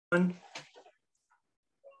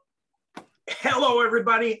Hello,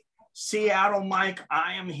 everybody. Seattle Mike.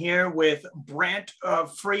 I am here with Brent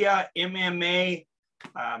Fryia MMA,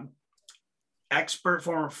 expert,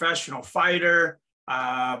 former professional fighter,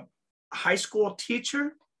 high school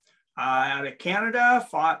teacher out of Canada,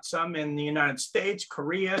 fought some in the United States,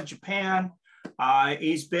 Korea, Japan.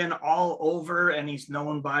 He's been all over and he's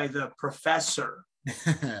known by the professor.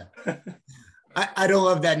 I don't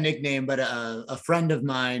love that nickname, but a friend of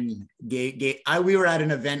mine we were at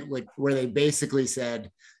an event where they basically said,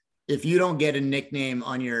 if you don't get a nickname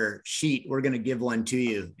on your sheet, we're going to give one to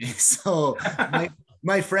you. So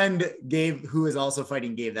my friend who is also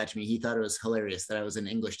fighting, gave that to me. He thought it was hilarious that I was an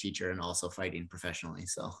English teacher and also fighting professionally.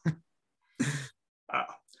 So.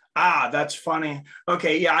 That's funny.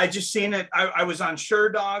 Okay. Yeah. I just seen it. I was on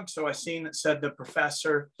SureDog. So I seen it said the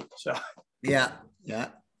professor. So yeah.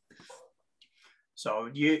 So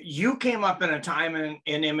you came up in a time in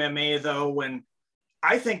MMA though, when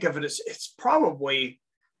I think of it as it's probably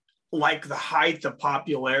like the height of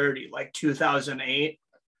popularity, like 2008.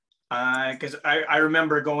 Because I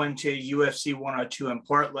remember going to UFC 102 in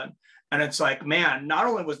Portland, and it's like, man, not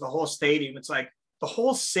only was the whole stadium, it's like the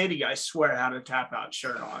whole city, I swear, had a tap out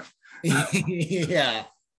shirt on. Yeah.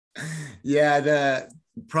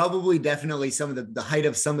 Probably definitely some of the height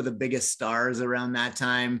of some of the biggest stars around that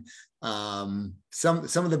time. Some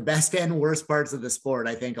of the best and worst parts of the sport,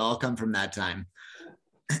 I think, all come from that time.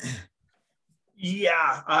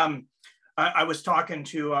 Yeah. I was talking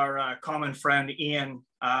to our common friend Ian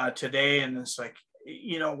today, and it's like,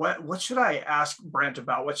 what should I ask Brent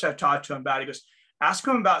about? What should I talk to him about? He goes, ask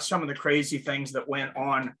him about some of the crazy things that went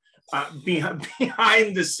on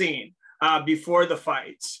behind the scene before the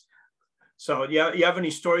fights. So you have any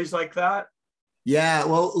stories like that? Yeah,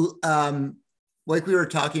 well, like we were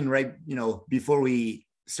talking right, before we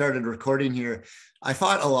started recording here, I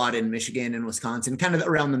fought a lot in Michigan and Wisconsin, kind of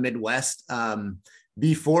around the Midwest,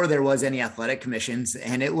 before there was any athletic commissions.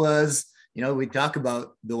 And it was, we talk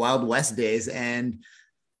about the Wild West days, and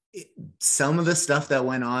some of the stuff that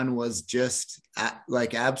went on was just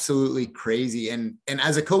like absolutely crazy. And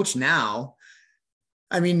as a coach now,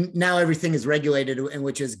 I mean, now everything is regulated, and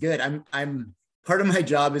which is good. I'm part of my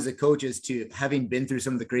job as a coach is to, having been through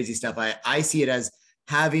some of the crazy stuff, I see it as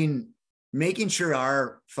making sure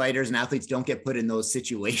our fighters and athletes don't get put in those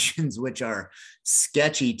situations, which are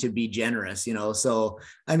sketchy, to be generous, So,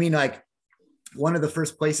 I mean, like, one of the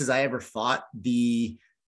first places I ever fought, the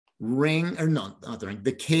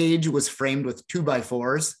cage was framed with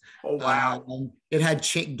 2x4s. Oh, wow. It had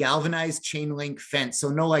galvanized chain link fence. So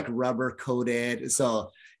no like rubber coated. So,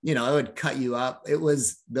 it would cut you up. It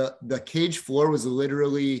was the cage floor was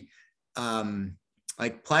literally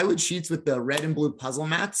like plywood sheets with the red and blue puzzle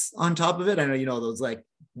mats on top of it. I know, those like.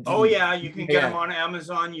 Oh yeah. You can get them on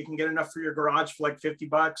Amazon. You can get enough for your garage for like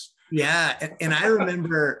 $50. Yeah. And I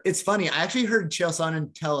remember, it's funny. I actually heard Chael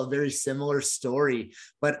Sonnen tell a very similar story,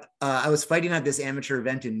 but I was fighting at this amateur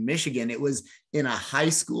event in Michigan. It was in a high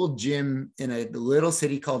school gym in a little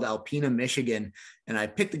city called Alpena, Michigan. And I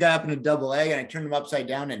picked the guy up in a double leg, and I turned him upside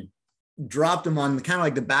down and dropped him on kind of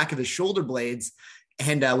like the back of his shoulder blades.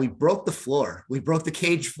 And we broke the floor. We broke the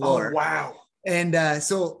cage floor. Oh, wow. And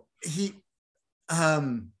so he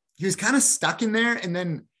was kind of stuck in there. And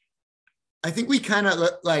then I think we kind of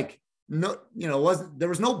there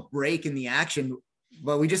was no break in the action,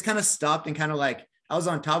 but we just kind of stopped and kind of like, I was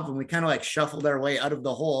on top of him. We kind of like shuffled our way out of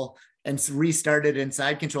the hole and restarted in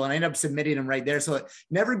side control. And I ended up submitting him right there. So it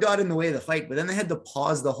never got in the way of the fight, but then they had to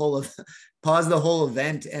pause the whole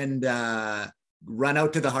event and run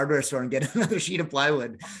out to the hardware store and get another sheet of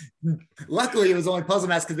plywood. Luckily it was only puzzle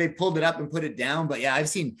mats because they pulled it up and put it down. But yeah,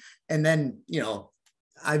 and then,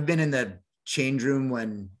 I've been in the change room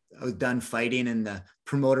when I was done fighting, and the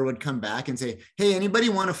promoter would come back and say, hey, anybody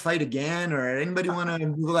want to fight again? Or anybody want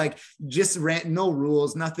to, like, just no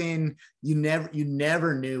rules, nothing. You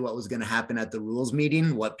never knew what was going to happen at the rules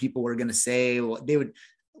meeting, what people were going to say.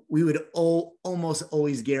 We would almost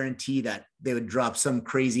always guarantee that they would drop some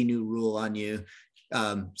crazy new rule on you,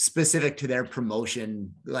 specific to their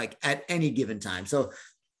promotion, like at any given time. So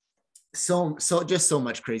just so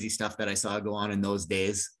much crazy stuff that I saw go on in those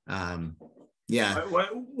days. Yeah.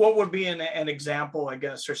 What would be an example, I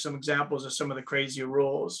guess, or some examples of some of the crazy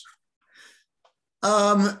rules?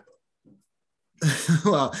 Well,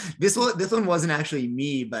 this one wasn't actually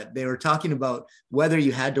me, but they were talking about whether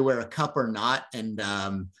you had to wear a cup or not, and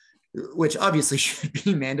which obviously should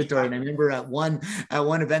be mandatory. And I remember at one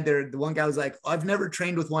event there, the one guy was like, I've never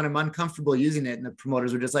trained with one, I'm uncomfortable using it. And the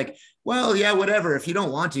promoters were just like, well, yeah, whatever. If you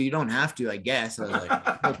don't want to, you don't have to, I guess. I was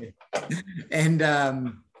like, okay.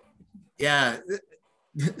 And yeah,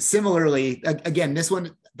 similarly, again,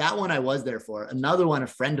 that one I was there for. Another one, a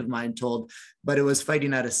friend of mine told, but it was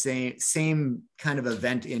fighting at a same kind of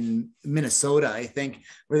event in Minnesota, I think,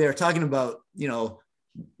 where they were talking about,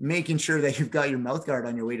 making sure that you've got your mouth guard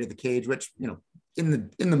on your way to the cage, which,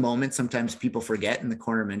 in the moment, sometimes people forget, and the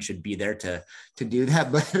cornerman should be there to do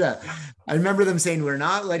that. But I remember them saying, we're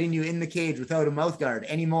not letting you in the cage without a mouth guard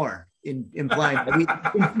anymore, implying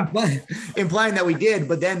that we did.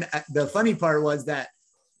 But then the funny part was that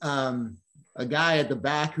a guy at the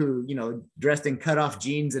back who, dressed in cutoff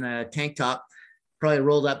jeans and a tank top, probably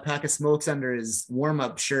rolled up pack of smokes under his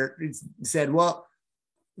warm-up shirt, said, well,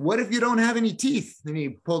 what if you don't have any teeth? And he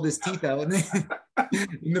pulled his teeth out, and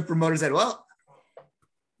the promoter said, well,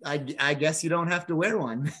 I guess you don't have to wear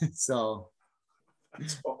one. So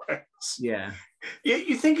yeah.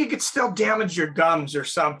 You think it could still damage your gums or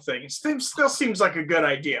something? It still seems like a good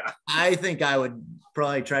idea. I think I would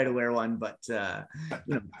probably try to wear one, but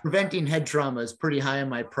preventing head trauma is pretty high on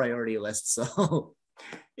my priority list. So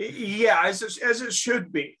yeah, as it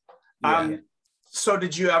should be. Yeah. So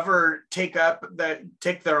did you ever take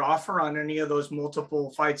their offer on any of those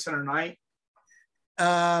multiple fights in a night?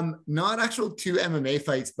 Not actual 2 MMA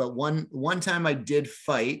fights, but one time I did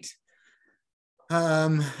fight.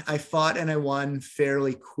 I fought and I won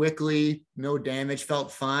fairly quickly, no damage,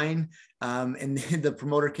 felt fine. And then the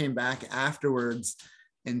promoter came back afterwards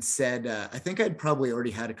and said, I think I'd probably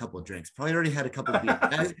already had a couple of drinks, probably already had a couple of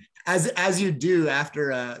beers, as you do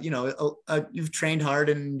after, you've trained hard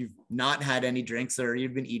and you've not had any drinks, or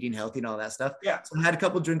you've been eating healthy and all that stuff. Yeah. So I had a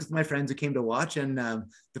couple of drinks with my friends who came to watch, and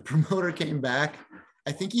the promoter came back.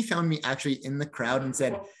 I think he found me actually in the crowd and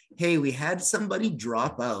said, hey, we had somebody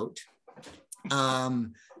drop out.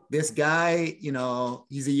 This guy,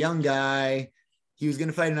 he's a young guy. He was going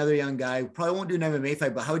to fight another young guy. Probably won't do an MMA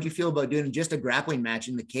fight, but how would you feel about doing just a grappling match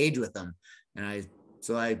in the cage with him? And I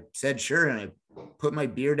said, sure. And I put my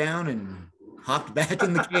beer down and hopped back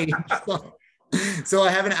in the cage. So I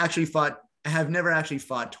have never actually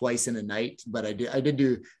fought twice in a night, but I did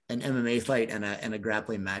do an MMA fight and a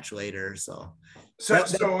grappling match later. So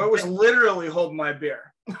it was literally hold my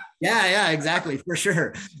beer. Yeah, exactly. For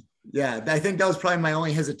sure. Yeah, I think that was probably my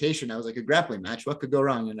only hesitation. I was like, a grappling match, what could go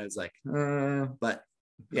wrong? And I was like, but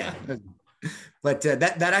yeah. But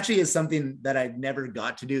that actually is something that I never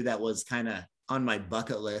got to do. That was kind of on my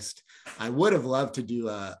bucket list. I would have loved to do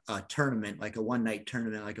a tournament, like a one-night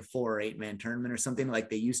tournament, like a 4 or 8 man tournament or something like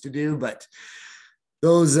they used to do. But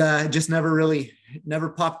those just never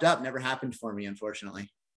popped up, never happened for me,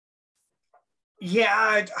 unfortunately.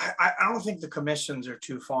 Yeah, I don't think the commissions are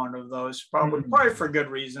too fond of those. Probably for good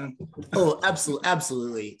reason. Oh,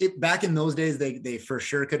 absolutely. Back in those days, they for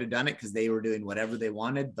sure could have done it because they were doing whatever they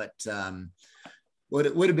wanted. But would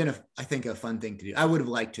have been, I think, a fun thing to do. I would have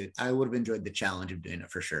liked to. I would have enjoyed the challenge of doing it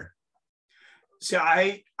for sure. So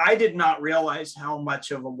I did not realize how much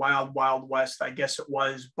of a wild west, I guess it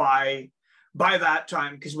was by that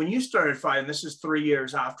time, because when you started fighting, this is 3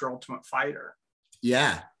 years after Ultimate Fighter.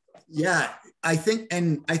 Yeah, I think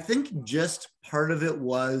just part of it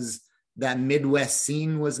was that Midwest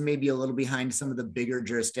scene was maybe a little behind some of the bigger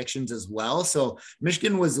jurisdictions as well. So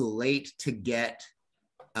Michigan was late to get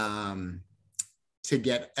a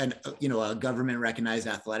government recognized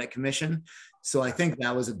athletic commission. So I think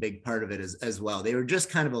that was a big part of it as well. They were just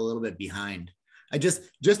kind of a little bit behind.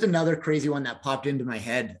 Just another crazy one that popped into my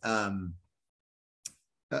head.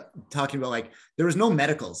 Talking about, like, there was no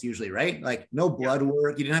medicals usually, right? Like no blood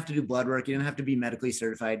work. You didn't have to do blood work. You didn't have to be medically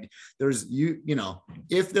certified. There was,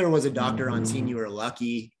 if there was a doctor on scene, you were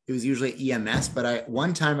lucky. It was usually EMS. But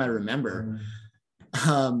one time I remember,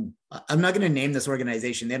 I'm not going to name this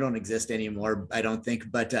organization. They don't exist anymore, I don't think.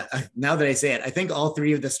 But now that I say it, I think all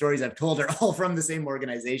 3 of the stories I've told are all from the same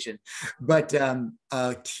organization. But a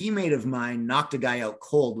teammate of mine knocked a guy out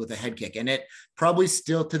cold with a head kick. And it probably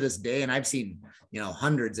still to this day, and I've seen,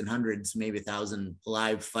 hundreds and hundreds, maybe 1,000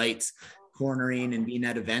 live fights, cornering and being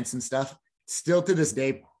at events and stuff. Still to this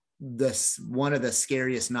day, this one of the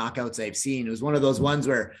scariest knockouts I've seen. It was one of those ones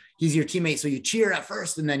where he's your teammate, so you cheer at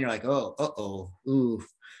first, and then you're like, ooh,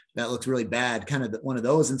 that looks really bad, kind of one of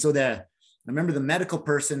those. And so I remember the medical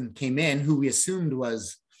person came in, who we assumed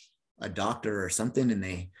was a doctor or something, and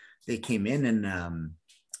they came in and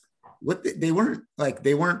they weren't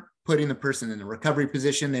putting the person in a recovery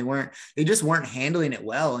position. They just weren't handling it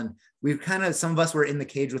well. And some of us were in the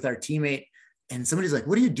cage with our teammate, and somebody's like,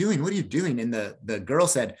 what are you doing? What are you doing? And the girl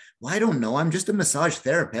said, well, I don't know. I'm just a massage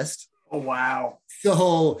therapist. Oh, wow.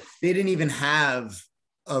 So they didn't even have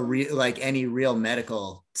any real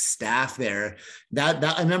medical staff there. That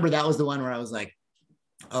I remember that was the one where I was like,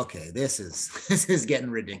 okay, this is getting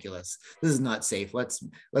ridiculous. This is not safe. Let's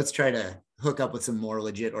try to hook up with some more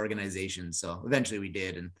legit organizations. So eventually we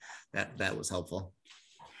did, and that was helpful.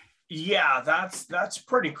 Yeah, that's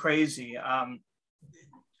pretty crazy.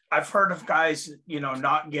 I've heard of guys,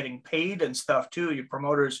 not getting paid and stuff too. Your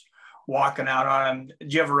promoters walking out on them.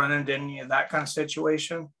 Did you ever run into any of that kind of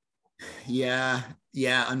situation? Yeah.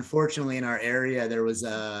 Unfortunately, in our area, there was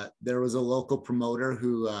a local promoter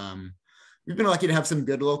who we've been lucky to have some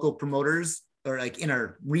good local promoters, or like in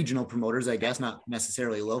our regional promoters, I guess, not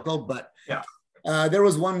necessarily local, but yeah. There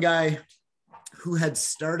was one guy who had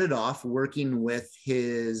started off working with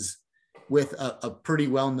a pretty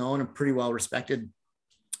well-known and pretty well-respected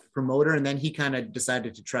promoter. And then he kind of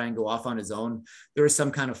decided to try and go off on his own. There was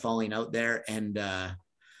some kind of falling out there. And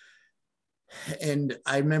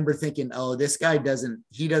I remember thinking, oh, this guy doesn't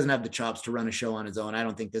have the chops to run a show on his own. I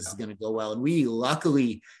don't think this is going to go well. And we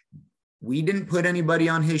didn't put anybody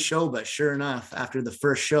on his show, but sure enough, after the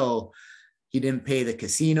first show, he didn't pay the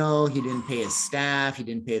casino. He didn't pay his staff. He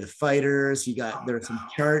didn't pay the fighters. There were some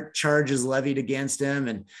charges levied against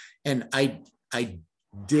him. And I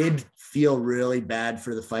did feel really bad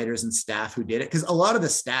for the fighters and staff who did it. Cause a lot of the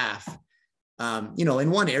staff,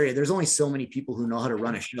 in one area, there's only so many people who know how to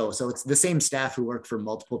run a show. So it's the same staff who work for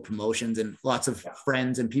multiple promotions, and lots of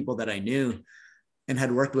friends and people that I knew and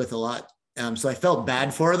had worked with a lot. So I felt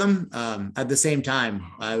bad for them. At the same time,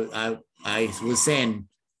 I was saying,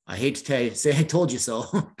 I hate to say I told you so.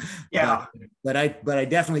 Yeah. but I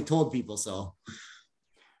definitely told people so.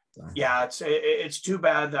 Yeah, it's too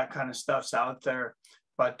bad that kind of stuff's out there.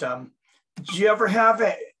 But did you ever have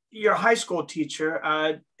your high school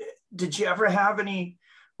teacher? Did you ever have any,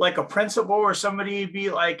 like a principal or somebody be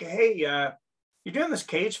like, hey, you're doing this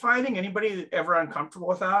cage fighting? Anybody ever uncomfortable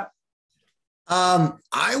with that?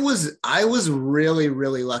 I was really,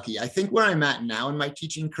 really lucky. I think where I'm at now in my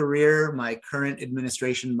teaching career, my current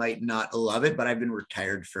administration might not love it, but I've been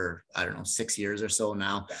retired for, I don't know, 6 years or so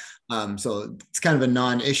now. So it's kind of a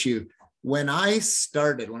non-issue. When I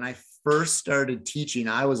first started teaching,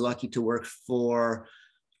 I was lucky to work for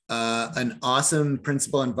an awesome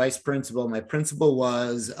principal and vice principal. My principal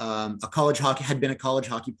was had been a college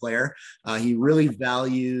hockey player. He really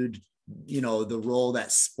valued the role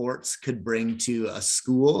that sports could bring to a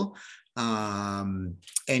school. And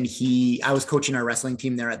I was coaching our wrestling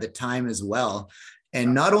team there at the time as well.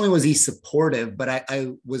 And not only was he supportive, but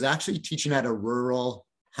I was actually teaching at a rural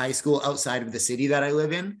high school outside of the city that I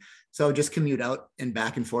live in. So I would just commute out and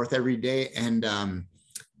back and forth every day. And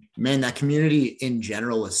man, that community in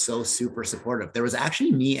general was so super supportive. There was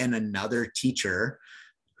actually me and another teacher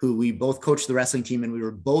who we both coached the wrestling team, and we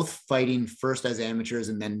were both fighting first as amateurs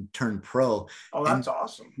and then turned pro. Oh, that's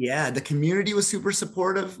awesome. Yeah, the community was super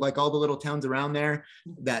supportive, like all the little towns around there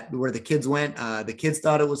where the kids went. The kids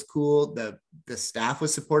thought it was cool. The staff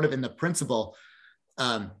was supportive, and the principal,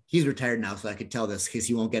 he's retired now, so I could tell this because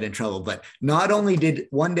he won't get in trouble. But not only did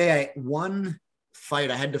one fight,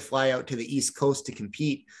 I had to fly out to the East Coast to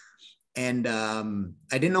compete. And I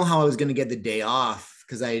didn't know how I was going to get the day off,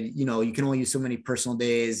 because you can only use so many personal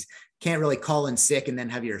days. Can't really call in sick and then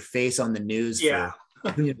have your face on the news for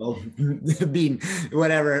being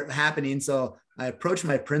whatever happening. So I approached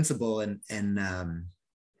my principal, and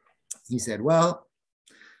he said, well,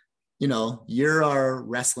 you're our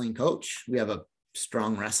wrestling coach. We have a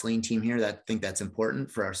strong wrestling team here that think that's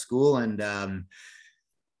important for our school. And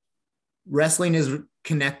wrestling is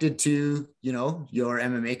connected to, your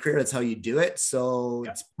MMA career. That's how you do it. So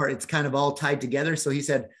it's kind of all tied together. So he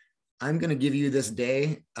said, I'm going to give you this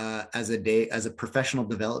day as a professional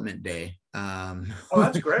development day. Oh,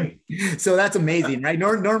 that's great. So that's amazing, right?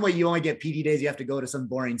 Normally you only get PT days. You have to go to some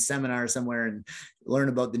boring seminar somewhere and learn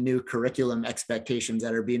about the new curriculum expectations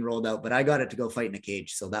that are being rolled out. But I got it to go fight in a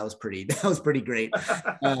cage. So that was pretty great.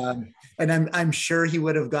 And I'm sure he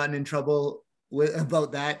would have gotten in trouble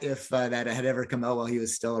about that if that had ever come out while he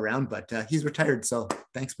was still around, but he's retired. So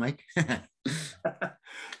thanks, Mike.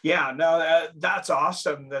 Yeah, no, that's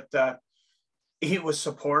awesome that he was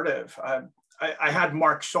supportive. I had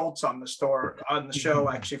Mark Schultz on the show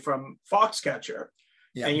actually from Foxcatcher.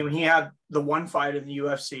 Yeah. And when he had the one fight in the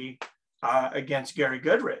UFC against Gary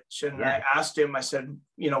Goodrich, and I asked him, I said,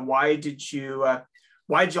 why did you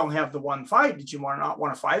only have the one fight? Did you not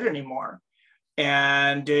want to fight anymore?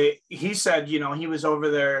 And he said, he was over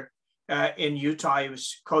there in Utah. He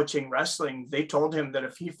was coaching wrestling. They told him that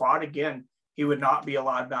if he fought again, he would not be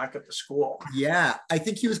allowed back at the school. Yeah. I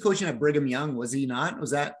think he was coaching at Brigham Young. Was he not?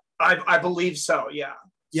 Was that? I believe so. Yeah.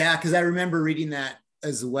 Yeah. Cause I remember reading that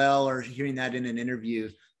as well, or hearing that in an interview.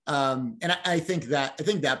 And I think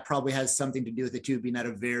that probably has something to do with it too, being at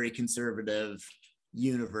a very conservative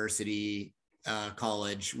university,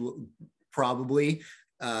 college, probably.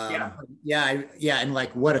 Yeah. And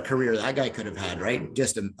like, what a career that guy could have had, right?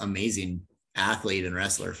 Just an amazing athlete and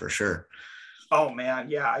wrestler for sure. Oh man,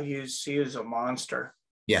 yeah, he is a monster.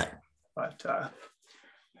 Yeah. But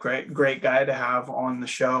great guy to have on the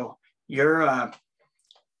show. Your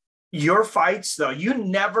fights though, you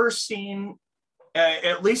never seen,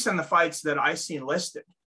 at least in the fights that I seen listed,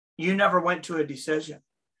 you never went to a decision.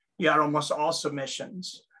 You had almost all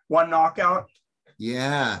submissions, one knockout.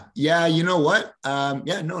 Yeah. You know what?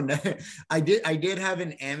 No, I did have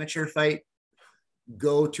an amateur fight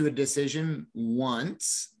go to a decision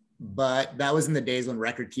once, but that was in the days when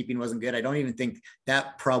record keeping wasn't good. I don't even think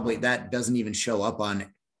that doesn't even show up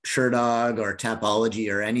on SureDog or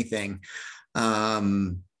Tapology or anything.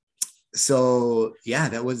 So yeah,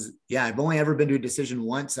 I've only ever been to a decision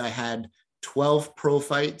once. I had 12 pro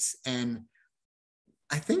fights and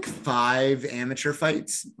I think 5 amateur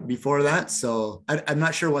fights before that. So I'm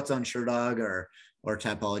not sure what's on SureDog or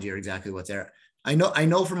Tapology or exactly what's there. I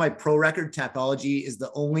know for my pro record, Tapology is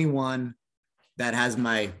the only one that has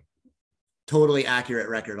my totally accurate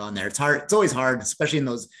record on there. It's hard. It's always hard, especially in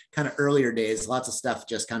those kind of earlier days. Lots of stuff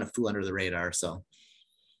just kind of flew under the radar. So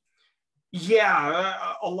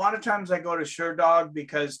yeah, a lot of times I go to SureDog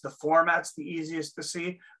because the format's the easiest to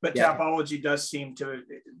see, but yeah. Tapology does seem to,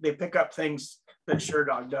 they pick up things that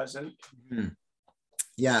SureDog doesn't. Mm-hmm.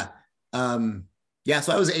 Yeah.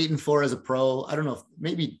 So I was 8-4 as a pro. I don't know if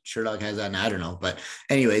maybe SureDog has that now. I don't know. But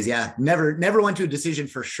anyways, yeah, never went to a decision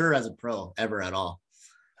for sure as a pro ever at all.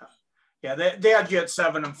 Yeah, they had you at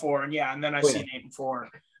 7-4, and then I seen 8-4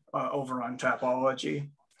 over on Tapology.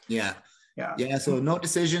 Yeah. So no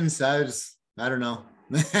decisions. I don't know.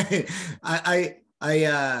 I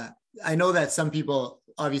know that some people,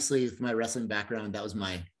 obviously with my wrestling background, that was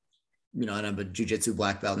my, and I'm a jiu-jitsu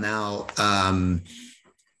black belt now.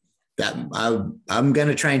 That I'm going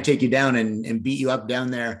to try and take you down and beat you up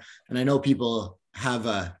down there. And I know people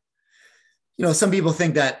have some people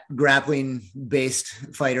think that grappling based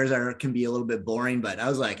fighters can be a little bit boring, but I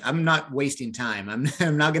was like, I'm not wasting time.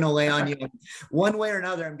 I'm not going to lay on you one way or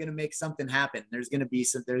another. I'm going to make something happen. There's going to be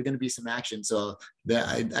some action. So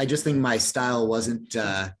I just think my style wasn't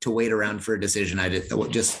to wait around for a decision.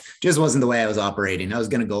 Just wasn't the way I was operating. I was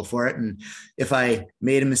going to go for it. And if I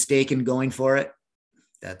made a mistake in going for it,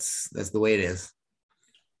 that's the way it is.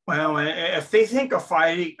 Well, if they think a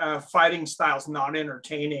fighting style is not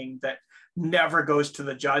entertaining, that never goes to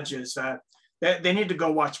the judges, they need to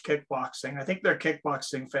go watch kickboxing. I think they're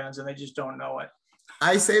kickboxing fans and they just don't know it.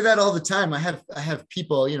 I say that all the time. I have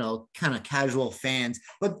people, kind of casual fans,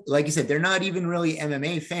 but like you said, they're not even really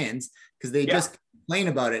MMA fans because they just complain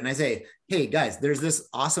about it. And I say, hey guys, there's this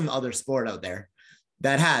awesome other sport out there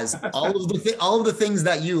that has all of the things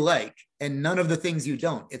that you like and none of the things you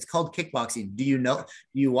don't. It's called kickboxing. Do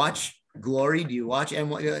you watch Glory? Do you watch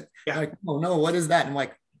MMA? Like, oh no, what is that? And I'm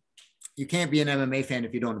like, you can't be an MMA fan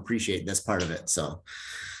if you don't appreciate this part of it. So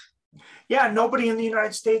yeah, nobody in the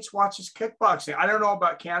United States watches kickboxing. I don't know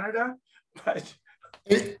about Canada, but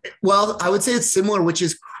well, I would say it's similar, which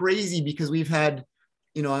is crazy because we've had,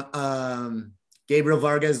 Gabriel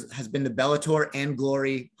Vargas has been the Bellator and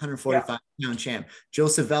Glory 145-pound champ.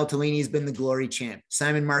 Joseph Valtellini has been the Glory champ.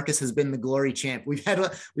 Simon Marcus has been the Glory champ. We've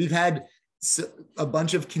had a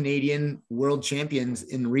bunch of Canadian world champions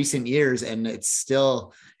in recent years, and it's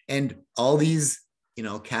still, and all these,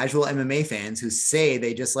 casual MMA fans who say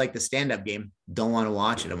they just like the stand-up game don't want to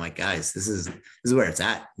watch it. I'm like, guys, this is where it's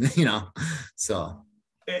at, so.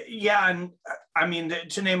 Yeah. And I mean,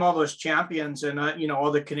 to name all those champions and,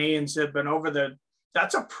 all the Canadians have been over there,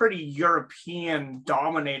 that's a pretty European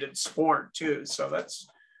dominated sport too. So that's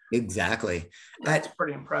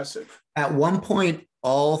pretty impressive. At one point,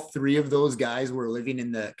 all 3 of those guys were living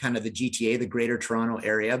in the kind of the GTA, the Greater Toronto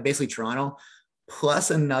area, basically Toronto, plus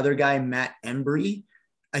another guy, Matt Embry.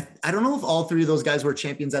 I don't know if all 3 of those guys were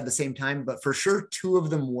champions at the same time, but for sure 2 of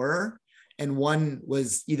them were. And one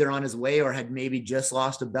was either on his way or had maybe just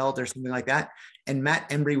lost a belt or something like that. And Matt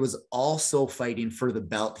Embry was also fighting for the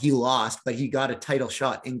belt. He lost, but he got a title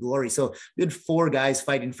shot in Glory. So we had 4 guys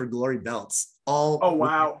fighting for Glory belts. Oh,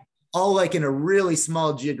 wow. All like in a really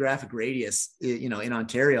small geographic radius, in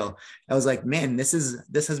Ontario. I was like, man, this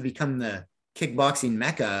has become the kickboxing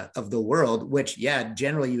mecca of the world, which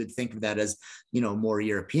generally you would think of that as, more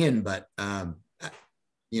European, but, a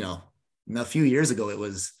few years ago, it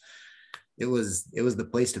was the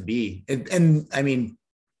place to be. And I mean,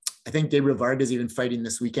 I think Gabriel Vargas even fighting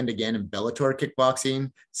this weekend again in Bellator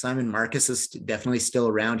kickboxing. Simon Marcus is definitely still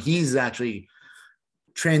around. He's actually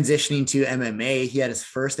transitioning to MMA. He had his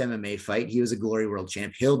first MMA fight. He was a Glory world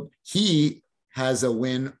champ. He has a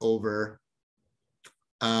win over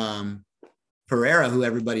Pereira, who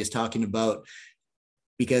everybody is talking about,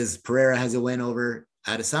 because Pereira has a win over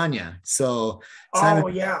Adesanya. So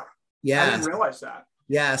Simon, yeah. I yeah, didn't realize that.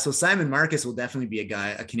 yeah. So Simon Marcus will definitely be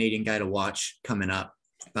a Canadian guy to watch coming up.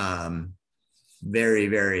 Very,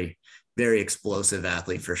 very, very explosive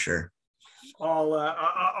athlete for sure.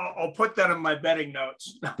 I'll put that in my betting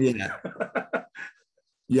notes. Yeah.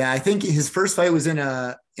 Yeah, I think his first fight was in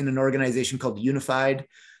an organization called Unified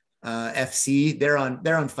FC. They're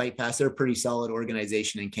on Fight Pass. They're a pretty solid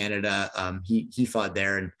organization in Canada. He fought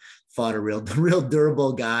there and fought a real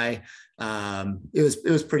durable guy.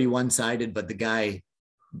 It was pretty one-sided, but the guy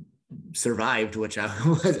survived, which I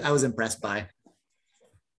was impressed by.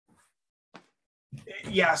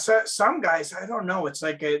 Yeah, so some guys, I don't know. It's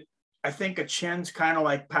like I think a chin's kind of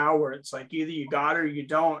like power. It's like either you got it or you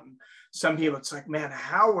don't. And some people, it's like, man,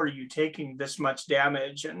 how are you taking this much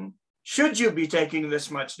damage? And should you be taking this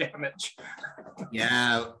much damage?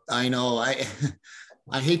 Yeah, I know.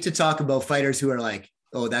 I hate to talk about fighters who are like,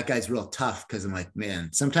 oh, that guy's real tough, because I'm like,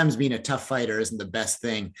 man, sometimes being a tough fighter isn't the best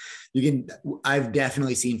thing. I've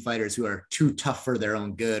definitely seen fighters who are too tough for their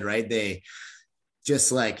own good, right? They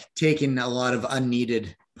just like taking a lot of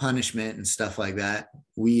unneeded punishment and stuff like that.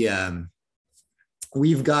 We've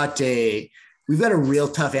got a real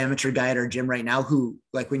tough amateur guy at our gym right now who,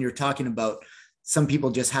 like, when you're talking about some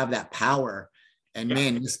people just have that power, and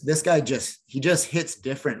man, this guy just hits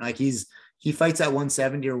different. Like he fights at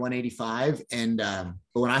 170 or 185. And,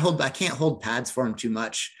 but when I can't hold pads for him too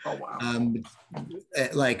much. Oh, wow.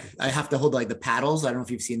 Like I have to hold like the paddles. I don't know if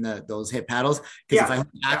you've seen those hip paddles. Because if I hold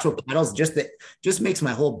actual paddles, just makes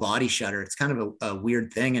my whole body shudder. It's kind of a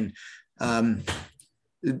weird thing. And I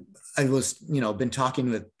was, been talking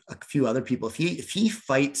with a few other people. If he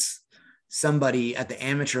fights somebody at the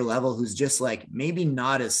amateur level who's just like maybe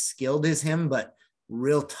not as skilled as him, but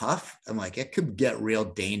real tough, I'm like, it could get real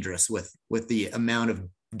dangerous with the amount of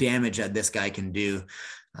damage that this guy can do.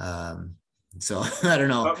 So I don't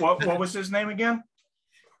know. What was his name again?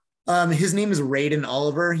 His name is Raiden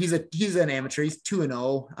Oliver. He's an amateur. He's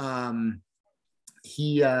 2-0.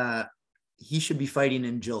 He should be fighting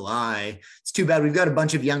in July. It's too bad. We've got a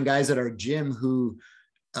bunch of young guys at our gym who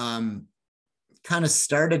kind of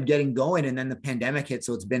started getting going, and then the pandemic hit.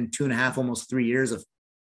 So it's been 2.5, almost 3 years of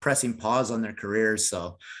pressing pause on their careers.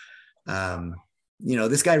 So,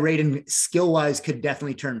 this guy Raiden skill-wise could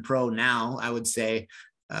definitely turn pro now, I would say,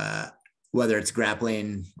 whether it's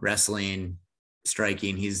grappling, wrestling,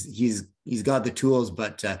 striking, he's got the tools,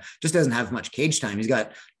 but just doesn't have much cage time. He's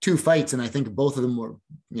got 2 fights, and I think both of them were,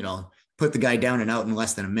 put the guy down and out in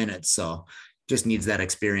less than a minute. So just needs that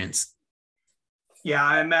experience. Yeah,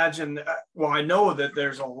 I imagine. I know that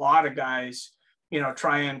there's a lot of guys,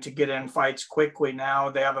 trying to get in fights quickly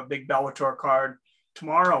now. They have a big Bellator card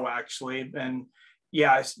tomorrow, actually. And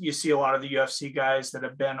yeah, you see a lot of the UFC guys that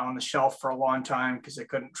have been on the shelf for a long time because they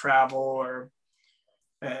couldn't travel or,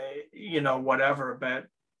 whatever. But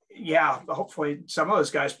yeah, hopefully some of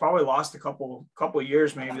those guys probably lost a couple of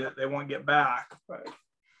years, maybe, that they won't get back. But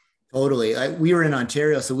totally. We were in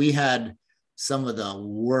Ontario, so we had some of the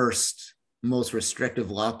worst, most restrictive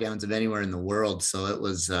lockdowns of anywhere in the world. So it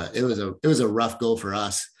was a rough go for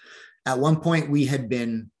us. At one point, we had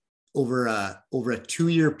been over a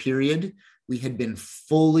 2-year period. We had been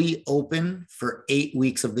fully open for 8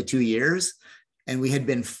 weeks of the 2 years, and we had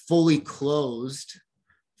been fully closed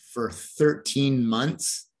for 13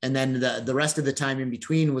 months. And then the rest of the time in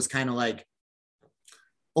between was kind of like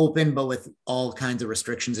open, but with all kinds of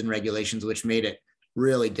restrictions and regulations, which made it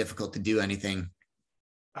really difficult to do anything.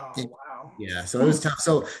 Oh, wow. Yeah. So it was tough.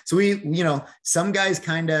 So we, some guys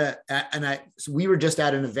we were just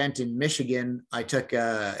at an event in Michigan. I took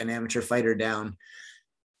an amateur fighter down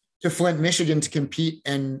to Flint, Michigan to compete.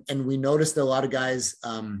 And we noticed that a lot of guys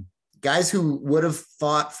who would have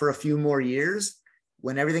fought for a few more years,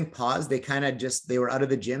 when everything paused, they were out of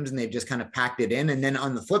the gyms and they've just kind of packed it in. And then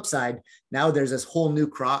on the flip side, now there's this whole new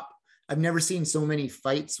crop. I've never seen so many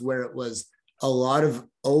fights where it was a lot of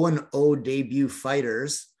 0-0 debut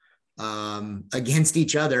fighters against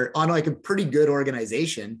each other on like a pretty good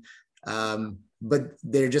organization. But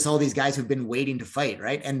they're just all these guys who've been waiting to fight,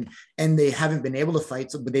 right? And they haven't been able to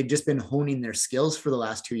fight, but they've just been honing their skills for the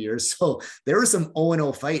last 2 years. So there were some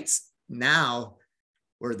 0-0 fights now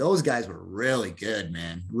where those guys were really good,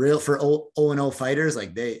 man. Real for 0-0 fighters,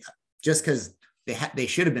 like because they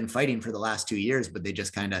should have been fighting for the last 2 years, but they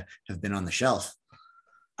just kind of have been on the shelf.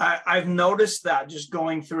 I've noticed that just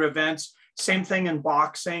going through events. Same thing in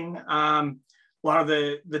boxing. A lot of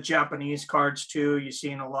the Japanese cards too. You've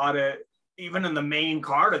seen a lot of, even in the main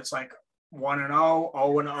card, it's like 1-0,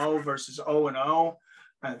 0-0 versus 0-0.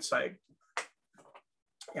 And it's like,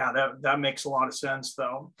 yeah, that makes a lot of sense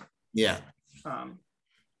though. Yeah.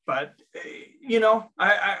 But, you know,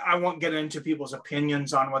 I won't get into people's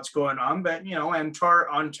opinions on what's going on, but, you know,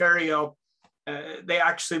 Ontario, they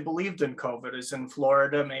actually believed in COVID. As in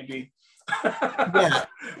Florida, maybe. Yeah.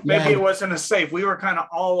 Maybe it wasn't as safe. We were kind of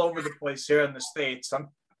all over the place here in the States.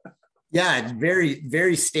 Yeah, it's very,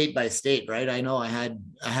 very state by state, right? I know I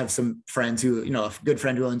have some friends who, you know, a good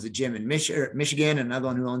friend who owns a gym in Michigan, another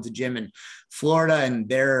one who owns a gym in Florida, and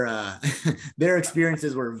their their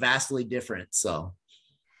experiences were vastly different. So,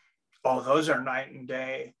 oh, those are night and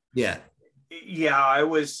day. Yeah. Yeah, I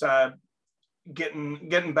was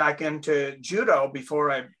getting back into judo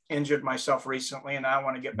before I injured myself recently, and I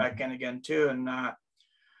want to get back in again too. And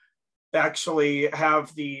actually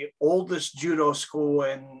have the oldest judo school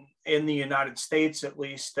in the United States, at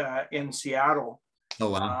least in Seattle. Oh,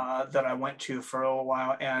 wow. That I went to for a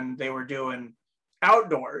while, and they were doing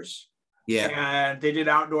outdoors. Yeah. And they did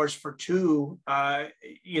outdoors for two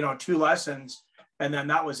lessons, and then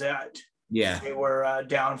that was it. Yeah. They were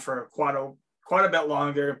down for quite a bit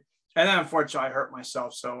longer, and then unfortunately I hurt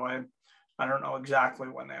myself, so I don't know exactly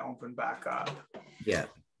when they opened back up. Yeah.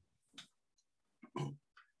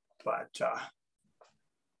 But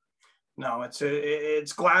no,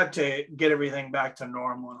 it's glad to get everything back to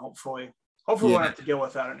normal, and hopefully we won't have to deal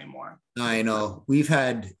with that anymore. I know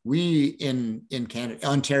we in Canada,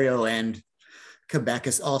 Ontario and Quebec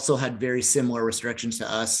has also had very similar restrictions to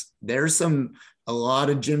us. There's a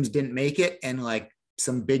lot of gyms didn't make it, and like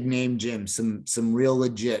some big name gyms, some real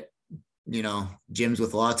legit, you know, gyms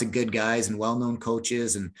with lots of good guys and well-known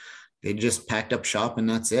coaches, and they just packed up shop and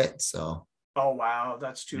that's it. So. Oh, wow.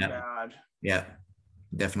 That's too bad. Yeah,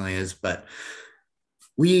 definitely is. But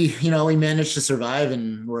we managed to survive,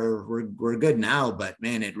 and we're good now, but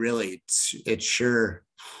man, it was sure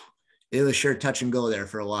touch and go there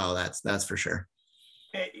for a while. That's for sure.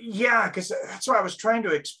 Yeah. Cause that's what I was trying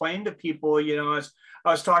to explain to people, you know, as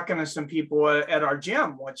I was talking to some people at our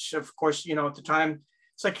gym, which of course, you know, at the time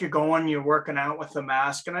it's like you're working out with a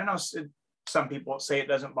mask. And I know some people say it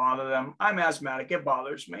doesn't bother them. I'm asthmatic. It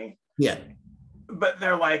bothers me. Yeah. But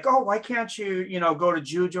they're like, oh, why can't you, you know, go to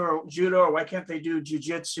judo, or why can't they do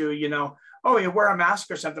jujitsu? You know, oh, you wear a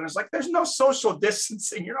mask or something. It's like, there's no social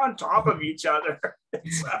distancing. You're on top of each other.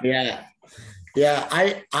 Yeah. Yeah.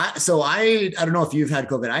 I don't know if you've had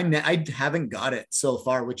COVID. I haven't got it so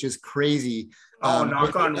far, which is crazy. Oh,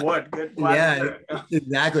 knock on wood. Good. Yeah,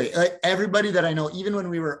 exactly. Like everybody that I know, even when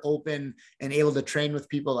we were open and able to train with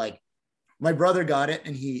people, like my brother got it,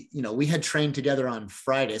 and he, you know, we had trained together on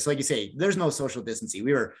Friday. So like you say, there's no social distancing.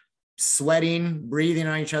 We were sweating, breathing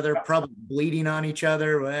on each other, probably bleeding on each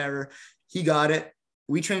other, whatever. He got it.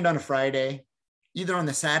 We trained on a Friday. Either on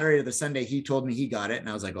the Saturday or the Sunday, he told me he got it. And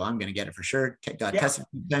I was like, oh, I'm going to get it for sure. Got tested a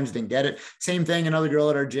few times, didn't get it. Same thing. Another girl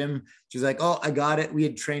at our gym, she's like, oh, I got it. We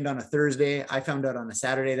had trained on a Thursday. I found out on a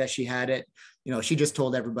Saturday that she had it. You know, she just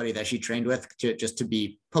told everybody that she trained with just to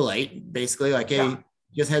be polite, basically like, hey,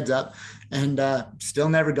 just heads up, and still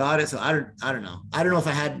never got it. So I don't know. I don't know if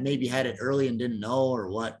I had it early and didn't know or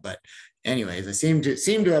what, but anyways, I seem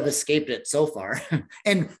to have escaped it so far.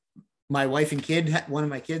 And my wife and one of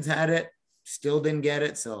my kids had it, still didn't get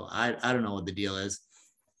it. So I don't know what the deal is.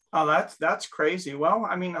 Oh, that's crazy. Well,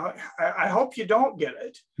 I mean, I hope you don't get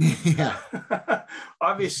it. Yeah.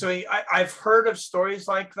 Obviously, I've heard of stories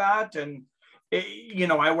like that, and you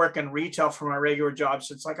know, I work in retail for my regular job,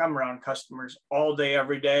 so it's like I'm around customers all day,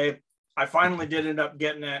 every day. I finally did end up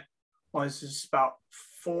getting it. Well, this is about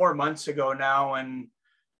 4 months ago now, and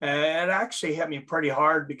it actually hit me pretty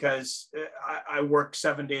hard because I work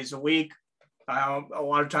 7 days a week. A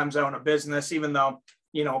lot of times I own a business, even though,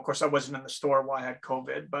 you know, of course I wasn't in the store while I had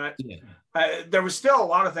COVID, but there was still a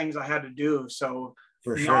lot of things I had to do. So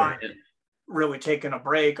for sure, really taking a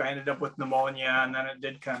break, I ended up with pneumonia, and then it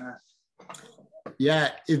did kind of. Yeah,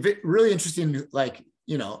 it's really interesting. Like,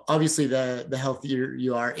 you know, obviously the healthier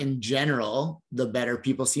you are in general, the better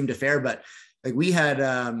people seem to fare. But like we had,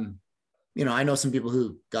 you know, I know some people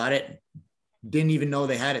who got it, didn't even know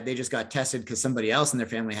they had it. They just got tested because somebody else in their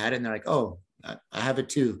family had it, and they're like, oh, I have it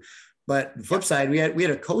too. But the flip side, we had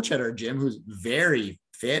a coach at our gym who's very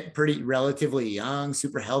fit, pretty relatively young,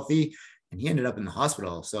 super healthy, and he ended up in the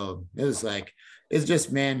hospital. So it was like, it's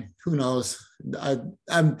just, man, who knows?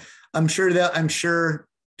 I'm sure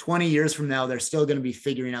 20 years from now, they're still going to be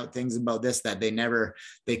figuring out things about this that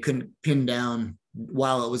they couldn't pin down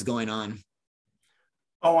while it was going on.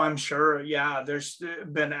 Oh, I'm sure. Yeah. There's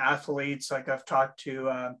been athletes, like I've talked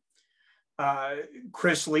to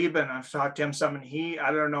Chris Lieben, I've talked to him some, and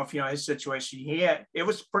I don't know if you know his situation. It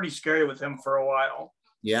was pretty scary with him for a while.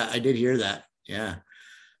 Yeah, I did hear that. Yeah.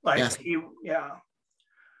 Like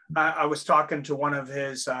I was talking to one of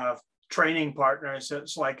his training partners.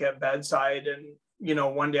 It's like at bedside, and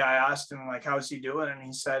one day I asked him like, "How's he doing?" And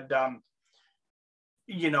he said,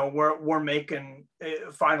 we're making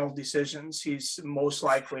final decisions. He's most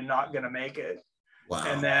likely not going to make it." Wow.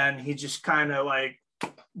 And then he just kind of like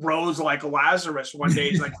rose like Lazarus one day.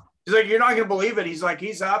 He's like, "You're not going to believe it." He's like,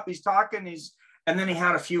 he's up, he's talking, and then he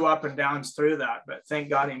had a few up and downs through that, but thank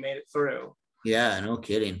God he made it through. Yeah, no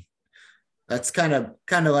kidding. That's kind of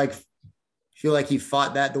like, feel like he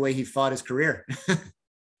fought that the way he fought his career.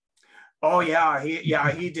 Oh yeah,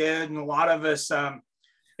 he did. And a lot of us, on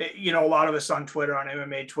Twitter, on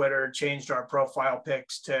MMA Twitter, changed our profile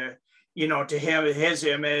pics to him, his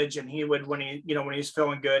image. And he would, when he's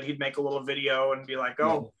feeling good, he'd make a little video and be like,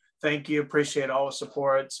 "Oh, thank you. Appreciate all the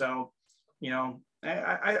support." So,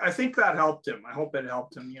 I think that helped him. I hope it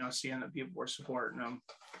helped him, seeing that people were supporting him.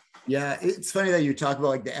 Yeah, it's funny that you talk about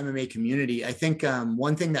like the MMA community. I think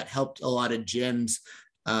one thing that helped a lot of gyms,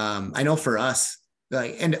 I know for us,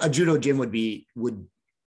 like, and a judo gym or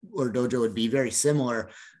dojo would be very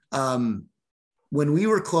similar. When we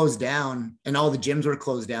were closed down and all the gyms were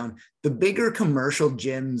closed down, the bigger commercial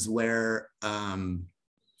gyms where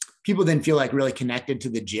people didn't feel like really connected to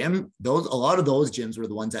the gym, a lot of those gyms were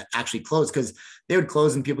the ones that actually closed, because they would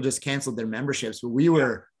close and people just canceled their memberships. But we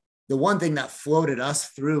were, the one thing that floated us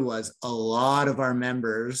through was a lot of our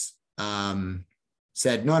members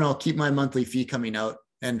said, no, keep my monthly fee coming out.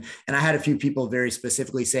 And I had a few people very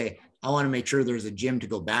specifically say, I want to make sure there's a gym to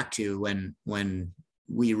go back to when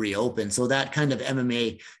we reopen. So that kind of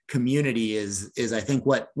MMA community is I think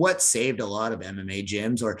what saved a lot of MMA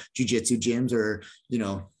gyms or jiu-jitsu gyms or,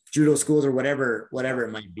 judo schools or whatever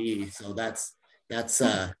it might be. So that's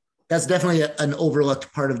definitely an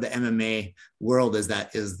overlooked part of the MMA world, is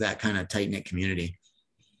that kind of tight-knit community.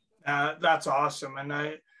 That's awesome. And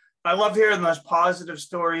I love hearing those positive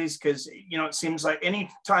stories, because, it seems like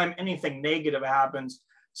anytime anything negative happens,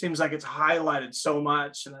 seems like it's highlighted so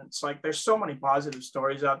much. And it's like, there's so many positive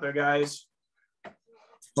stories out there, guys.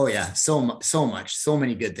 Oh yeah. So much, so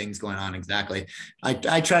many good things going on. Exactly. I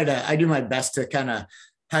do my best to kind of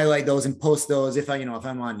highlight those and post those if I'm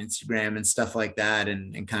on Instagram and stuff like that,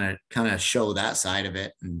 and kind of show that side of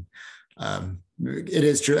it. And it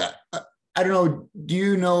is true. I don't know. Do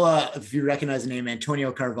you know if you recognize the name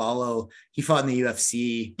Antonio Carvalho? He fought in the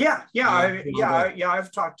UFC.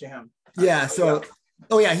 I've talked to him. Yeah. So,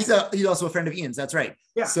 oh yeah, he's also a friend of Ian's. That's right.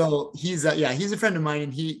 Yeah. So he's a friend of mine,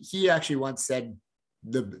 and he actually once said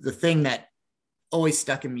the thing that always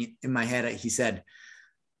stuck in my head. He said,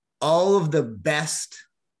 all of the best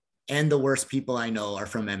and the worst people I know are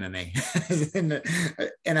from MMA.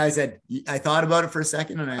 and I said, I thought about it for a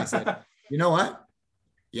second, and I said, you know what?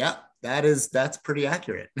 Yeah, that's pretty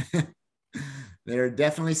accurate. There are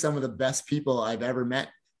definitely some of the best people I've ever met.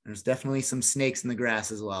 There's definitely some snakes in the grass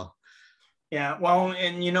as well. Yeah, well,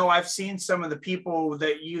 and I've seen some of the people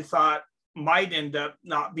that you thought might end up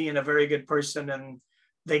not being a very good person, and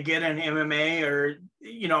they get in MMA, or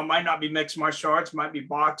it might not be mixed martial arts, it might be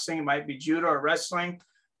boxing, it might be judo or wrestling,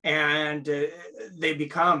 and they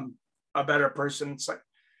become a better person. It's like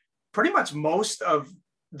pretty much most of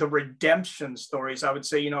the redemption stories, I would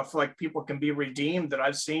say, if like people can be redeemed that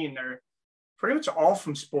I've seen, they're pretty much all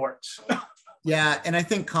from sports. Yeah. And I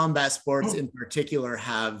think combat sports in particular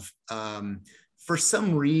have, for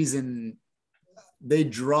some reason, they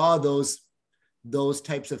draw those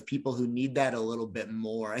types of people who need that a little bit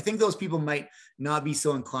more. I think those people might not be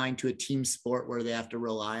so inclined to a team sport where they have to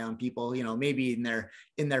rely on people, maybe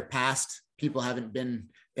in their past, people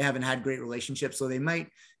they haven't had great relationships. So they might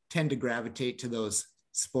tend to gravitate to those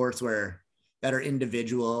sports that are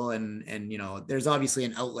individual, and there's obviously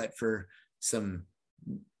an outlet for some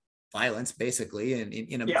violence, basically, and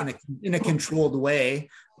in a controlled way,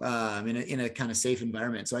 in a kind of safe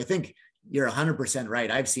environment. So I think you're 100% right.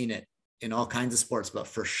 I've seen it in all kinds of sports, but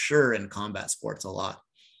for sure in combat sports a lot.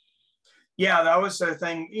 Yeah, that was the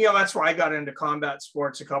thing. That's why I got into combat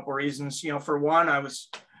sports. A couple of reasons. For one, I was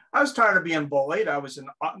tired of being bullied. I was a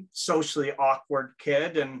socially awkward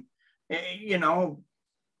kid, and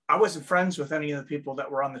I wasn't friends with any of the people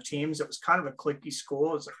that were on the teams. It was kind of a cliquey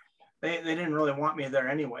school. It was like, they didn't really want me there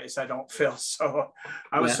anyways, I don't feel. So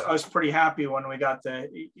I was pretty happy when we got the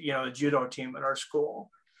judo team at our school.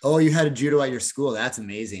 Oh, you had a judo at your school. That's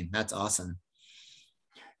amazing. That's awesome.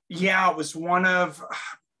 Yeah, it was one of,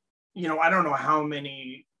 I don't know how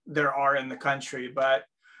many there are in the country, but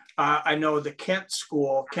I know the Kent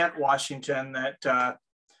school, Kent, Washington, that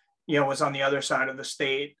was on the other side of the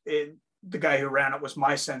state. The guy who ran it was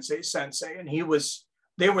my sensei, and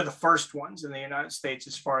they were the first ones in the United States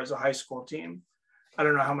as far as a high school team. I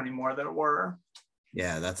don't know how many more there were.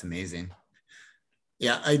 Yeah, that's amazing.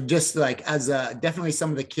 Yeah, I just like definitely some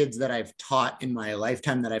of the kids that I've taught in my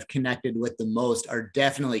lifetime that I've connected with the most are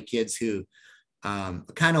definitely kids who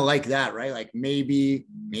kind of like that, right? Like maybe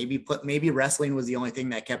wrestling was the only thing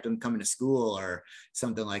that kept them coming to school or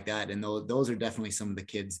something like that. And those are definitely some of the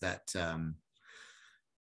kids that,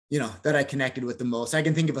 that I connected with the most. I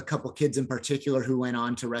can think of a couple kids in particular who went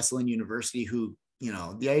on to wrestling university who,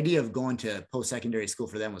 the idea of going to post-secondary school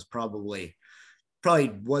for them was probably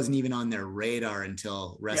wasn't even on their radar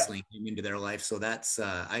until wrestling came into their life. So that's,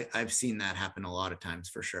 I've seen that happen a lot of times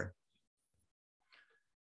for sure.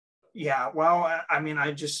 Yeah, well, I mean,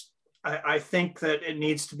 I think that it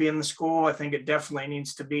needs to be in the school. I think it definitely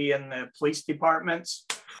needs to be in the police departments.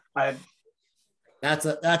 That's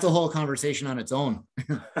a whole conversation on its own.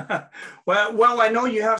 Well, I know you have